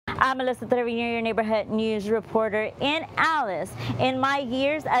I'm Melissa Trevino, your neighborhood news reporter in Alice. In my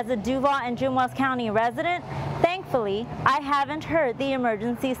years as a Duval and Juarez County resident, thankfully, I haven't heard the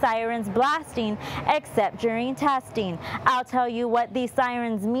emergency sirens blasting except during testing. I'll tell you what these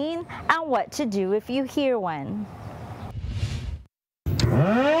sirens mean and what to do if you hear one.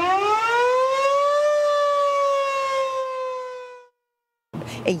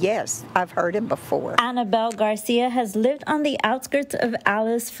 Yes, I've heard him before. Annabelle Garcia has lived on the outskirts of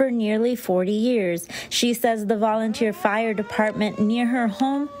Alice for nearly 40 years. She says the volunteer fire department near her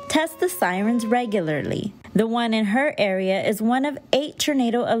home tests the sirens regularly. The one in her area is one of 8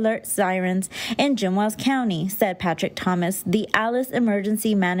 tornado alert sirens in Juarez County, said Patrick Thomas, the Alice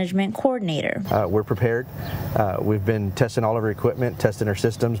Emergency Management Coordinator. We're prepared. We've been testing all of our equipment, testing our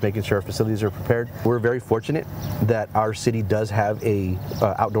systems, making sure our facilities are prepared. We're very fortunate that our city does have a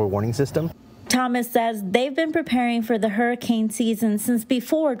outdoor warning system. Thomas says they've been preparing for the hurricane season since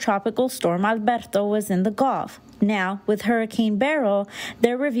before Tropical Storm Alberto was in the Gulf. Now, with Hurricane Beryl,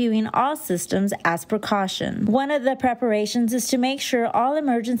 they're reviewing all systems as precaution. One of the preparations is to make sure all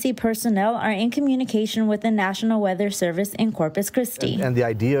emergency personnel are in communication with the National Weather Service in Corpus Christi. And the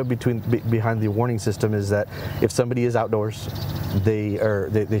idea behind the warning system is that if somebody is outdoors, they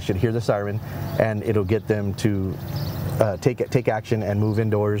should hear the siren, and it'll get them to take action and move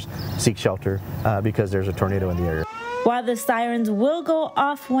indoors, seek shelter, because there's a tornado in the area. While the sirens will go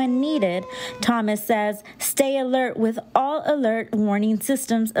off when needed, Thomas says stay alert with all alert warning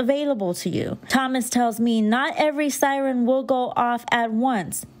systems available to you. Thomas tells me not every siren will go off at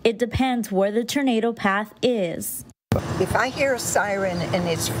once. It depends where the tornado path is. If I hear a siren and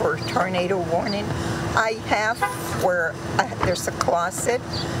it's for tornado warning, I have where there's a closet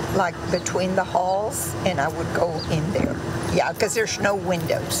like between the halls, and I would go in there. Yeah, because there's no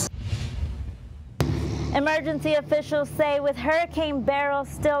windows. Emergency officials say with Hurricane Beryl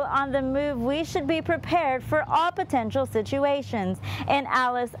still on the move, we should be prepared for all potential situations. In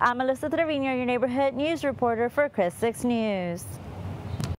Alice, I'm Melissa Trevino, your neighborhood news reporter for Chris 6 News.